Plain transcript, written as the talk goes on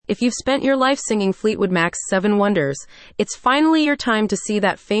If you've spent your life singing Fleetwood Mac's Seven Wonders, it's finally your time to see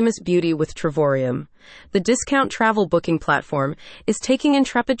that famous beauty with Travorium. The discount travel booking platform is taking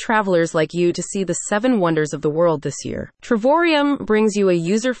intrepid travelers like you to see the seven wonders of the world this year. Travorium brings you a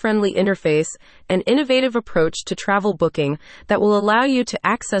user-friendly interface and innovative approach to travel booking that will allow you to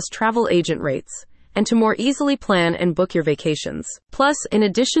access travel agent rates and to more easily plan and book your vacations. Plus, in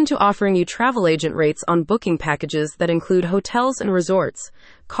addition to offering you travel agent rates on booking packages that include hotels and resorts,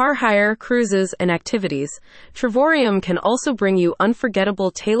 car hire, cruises, and activities, Travorium can also bring you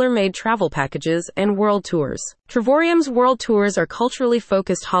unforgettable tailor-made travel packages and world tours. Travorium's world tours are culturally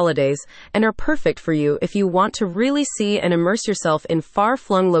focused holidays and are perfect for you if you want to really see and immerse yourself in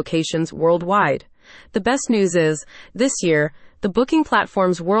far-flung locations worldwide. The best news is, this year, the booking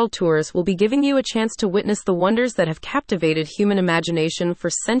platform's world tours will be giving you a chance to witness the wonders that have captivated human imagination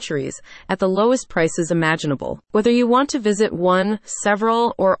for centuries at the lowest prices imaginable. Whether you want to visit one,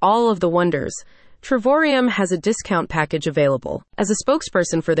 several, or all of the wonders, Travorium has a discount package available. As a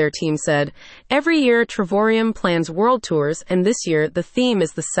spokesperson for their team said, every year Travorium plans world tours, and this year the theme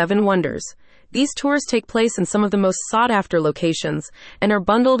is the Seven Wonders. These tours take place in some of the most sought-after locations and are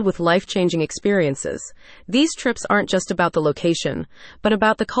bundled with life-changing experiences. These trips aren't just about the location, but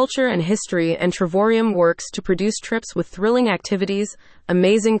about the culture and history, and Travorium works to produce trips with thrilling activities,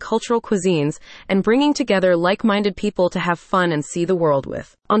 amazing cultural cuisines, and bringing together like-minded people to have fun and see the world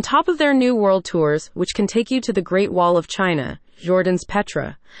with. On top of their new world tours, which can take you to the Great Wall of China, Jordan's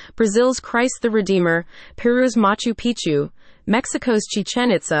Petra, Brazil's Christ the Redeemer, Peru's Machu Picchu, Mexico's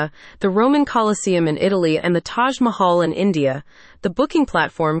Chichen Itza, the Roman Colosseum in Italy, and the Taj Mahal in India, the booking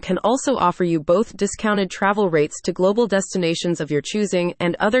platform can also offer you both discounted travel rates to global destinations of your choosing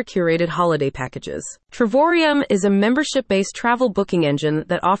and other curated holiday packages. Travorium is a membership-based travel booking engine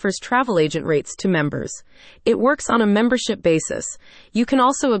that offers travel agent rates to members. It works on a membership basis. You can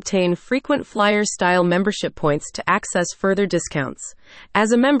also obtain frequent flyer-style membership points to access further discounts.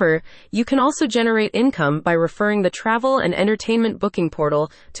 As a member, you can also generate income by referring the travel and entertainment booking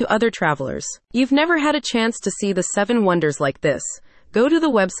portal to other travelers. You've never had a chance to see the seven wonders like this. Go to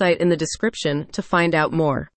the website in the description to find out more.